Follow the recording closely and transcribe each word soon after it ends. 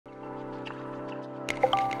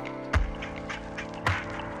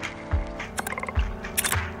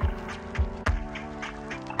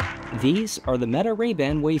These are the Meta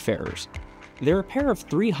Rayban Wayfarers. They're a pair of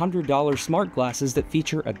 $300 smart glasses that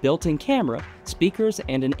feature a built-in camera, speakers,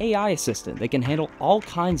 and an AI assistant that can handle all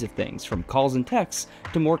kinds of things, from calls and texts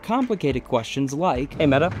to more complicated questions like, "Hey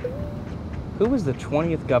Meta, who was the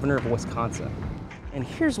 20th governor of Wisconsin?" And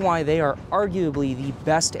here's why they are arguably the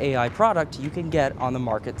best AI product you can get on the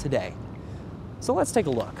market today. So let's take a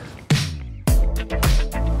look.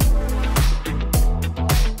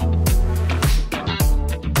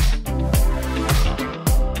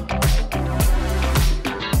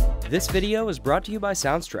 This video is brought to you by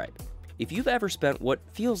SoundStripe. If you've ever spent what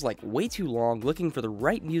feels like way too long looking for the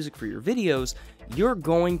right music for your videos, you're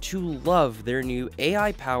going to love their new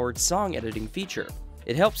AI-powered song editing feature.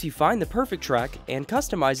 It helps you find the perfect track and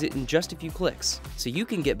customize it in just a few clicks, so you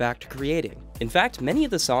can get back to creating. In fact, many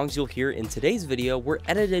of the songs you'll hear in today's video were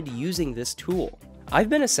edited using this tool. I've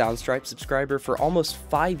been a SoundStripe subscriber for almost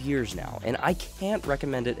 5 years now, and I can't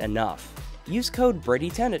recommend it enough. Use code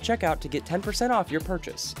BRADY10 at checkout to get 10% off your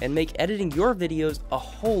purchase and make editing your videos a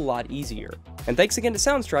whole lot easier. And thanks again to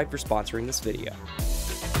SoundStripe for sponsoring this video.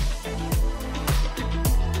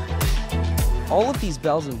 All of these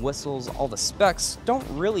bells and whistles, all the specs, don't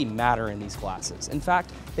really matter in these glasses. In fact,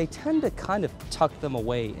 they tend to kind of tuck them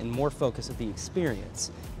away and more focus on the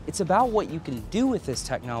experience. It's about what you can do with this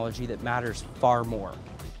technology that matters far more.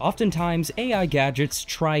 Oftentimes, AI gadgets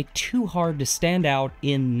try too hard to stand out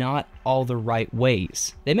in not all the right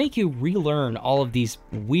ways. They make you relearn all of these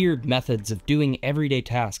weird methods of doing everyday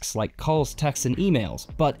tasks like calls, texts, and emails,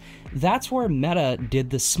 but that's where Meta did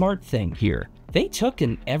the smart thing here. They took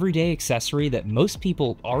an everyday accessory that most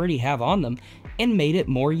people already have on them and made it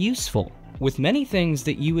more useful, with many things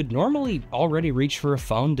that you would normally already reach for a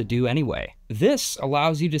phone to do anyway. This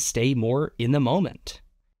allows you to stay more in the moment.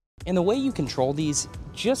 And the way you control these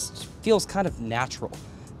just feels kind of natural.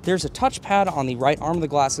 There's a touchpad on the right arm of the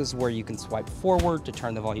glasses where you can swipe forward to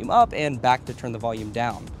turn the volume up and back to turn the volume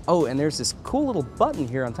down. Oh, and there's this cool little button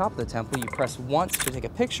here on top of the temple. You press once to take a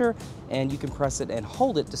picture, and you can press it and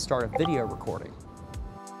hold it to start a video recording.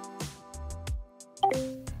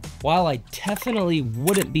 While I definitely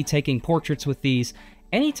wouldn't be taking portraits with these,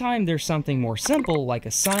 anytime there's something more simple like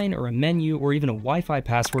a sign or a menu or even a Wi-Fi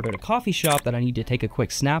password at a coffee shop that I need to take a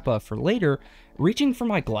quick snap of for later, reaching for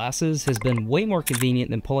my glasses has been way more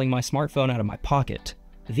convenient than pulling my smartphone out of my pocket.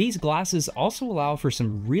 These glasses also allow for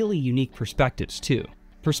some really unique perspectives too.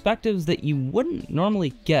 Perspectives that you wouldn't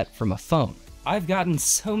normally get from a phone. I've gotten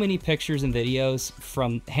so many pictures and videos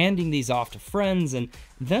from handing these off to friends and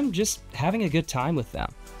them just having a good time with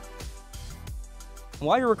them.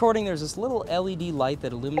 While you're recording, there's this little LED light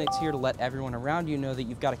that illuminates here to let everyone around you know that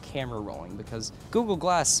you've got a camera rolling, because Google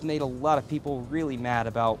Glass made a lot of people really mad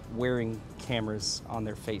about wearing cameras on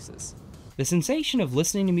their faces. The sensation of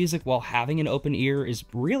listening to music while having an open ear is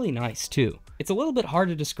really nice too. It's a little bit hard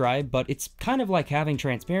to describe, but it's kind of like having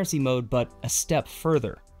transparency mode, but a step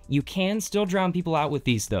further. You can still drown people out with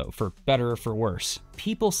these though, for better or for worse.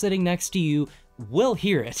 People sitting next to you will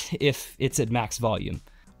hear it if it's at max volume.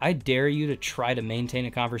 I dare you to try to maintain a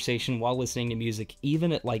conversation while listening to music,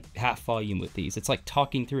 even at like half volume with these. It's like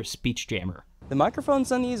talking through a speech jammer. The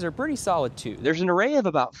microphones on these are pretty solid too. There's an array of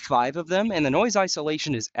about 5 of them, and the noise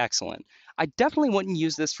isolation is excellent. I definitely wouldn't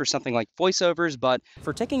use this for something like voiceovers, but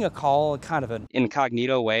for taking a call kind of an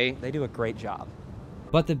incognito way, they do a great job.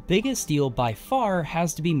 But the biggest deal by far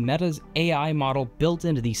has to be Meta's AI model built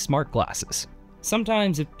into these smart glasses.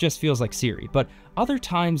 Sometimes it just feels like Siri, but other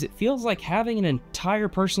times it feels like having an entire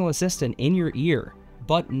personal assistant in your ear.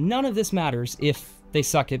 But none of this matters if they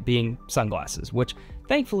suck at being sunglasses, which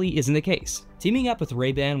thankfully isn't the case. Teaming up with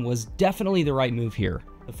Ray-Ban was definitely the right move here.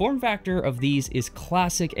 The form factor of these is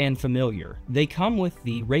classic and familiar. They come with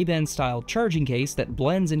the Ray-Ban style charging case that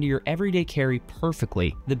blends into your everyday carry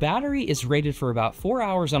perfectly. The battery is rated for about 4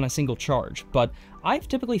 hours on a single charge, but I've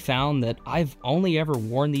typically found that I've only ever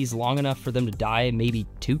worn these long enough for them to die maybe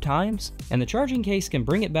 2 times, and the charging case can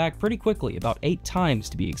bring it back pretty quickly, about 8 times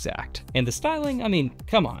to be exact. And the styling, I mean,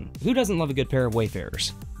 come on, who doesn't love a good pair of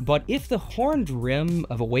Wayfarers? But if the horned rim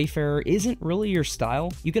of a Wayfarer isn't really your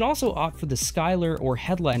style, you can also opt for the Skylar or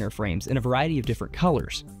headliner frames in a variety of different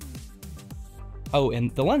colors. Oh,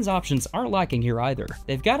 and the lens options aren't lacking here either.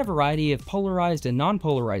 They've got a variety of polarized and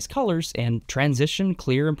non-polarized colors and transition,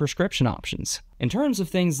 clear, and prescription options. In terms of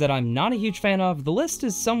things that I'm not a huge fan of, the list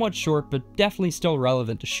is somewhat short, but definitely still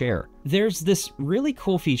relevant to share. There's this really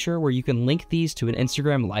cool feature where you can link these to an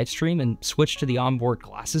Instagram livestream and switch to the onboard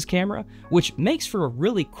glasses camera, which makes for a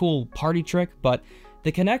really cool party trick, but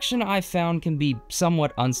the connection I've found can be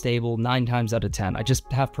somewhat unstable 9 times out of 10. I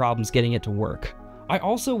just have problems getting it to work. I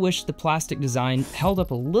also wish the plastic design held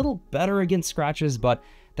up a little better against scratches, but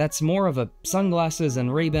that's more of a sunglasses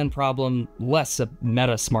and Ray-Ban problem, less a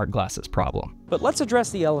Meta Smart Glasses problem. But let's address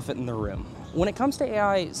the elephant in the room. When it comes to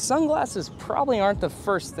AI, sunglasses probably aren't the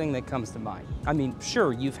first thing that comes to mind. I mean,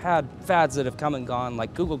 sure, you've had fads that have come and gone,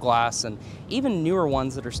 like Google Glass, and even newer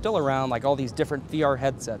ones that are still around, like all these different VR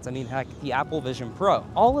headsets. I mean, heck, the Apple Vision Pro.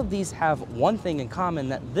 All of these have one thing in common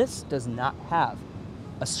that this does not have: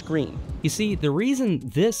 a screen. You see, the reason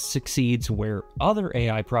this succeeds where other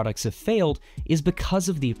AI products have failed is because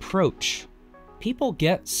of the approach. People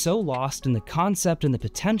get so lost in the concept and the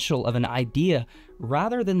potential of an idea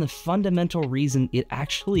rather than the fundamental reason it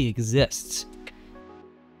actually exists.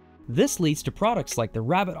 This leads to products like the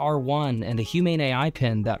Rabbit R1 and the Humane AI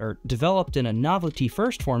Pen that are developed in a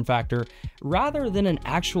novelty-first form factor rather than an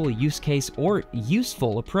actual use case or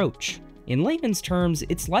useful approach. In layman's terms,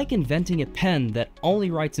 it's like inventing a pen that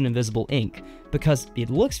only writes in invisible ink, because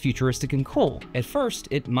it looks futuristic and cool. At first,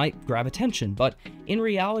 it might grab attention, but in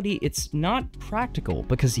reality, it's not practical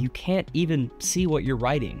because you can't even see what you're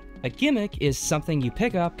writing. A gimmick is something you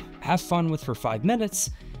pick up, have fun with for 5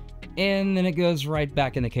 minutes, and then it goes right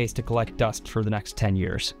back in the case to collect dust for the next 10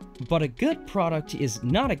 years. But a good product is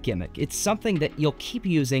not a gimmick. It's something that you'll keep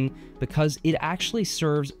using because it actually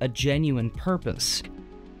serves a genuine purpose.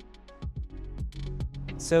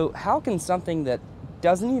 So how can something that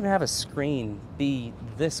doesn't even have a screen be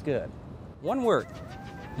this good? One word: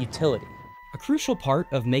 utility. A crucial part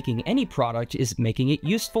of making any product is making it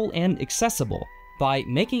useful and accessible. By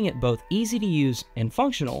making it both easy to use and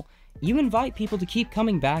functional, you invite people to keep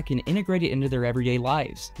coming back and integrate it into their everyday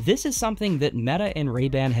lives. This is something that Meta and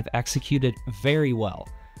Ray-Ban have executed very well.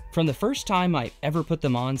 From the first time I ever put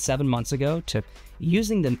them on 7 months ago to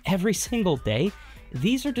using them every single day,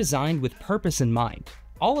 these are designed with purpose in mind.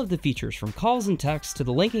 All of the features, from calls and texts to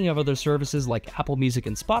the linking of other services like Apple Music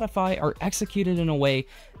and Spotify, are executed in a way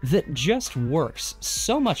that just works,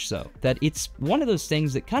 so much so that it's one of those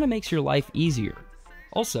things that kind of makes your life easier.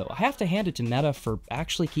 Also, I have to hand it to Meta for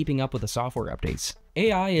actually keeping up with the software updates.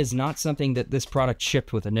 AI is not something that this product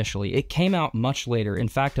shipped with initially. It came out much later. In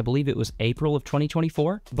fact, I believe it was April of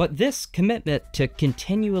 2024. But this commitment to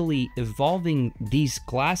continually evolving these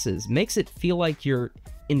glasses makes it feel like you're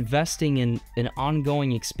investing in an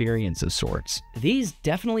ongoing experience of sorts. These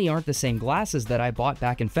definitely aren't the same glasses that I bought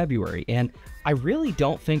back in February, and I really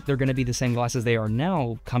don't think they're going to be the same glasses they are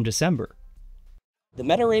now come December. The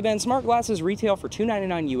Meta Rayban Smart Glasses retail for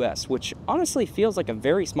 $299 US, which honestly feels like a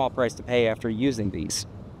very small price to pay after using these.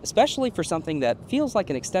 Especially for something that feels like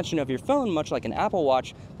an extension of your phone, much like an Apple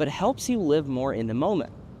Watch, but helps you live more in the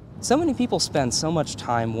moment. So many people spend so much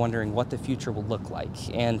time wondering what the future will look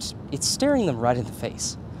like, and it's staring them right in the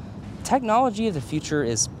face. Technology of the future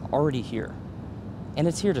is already here, and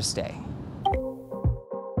it's here to stay.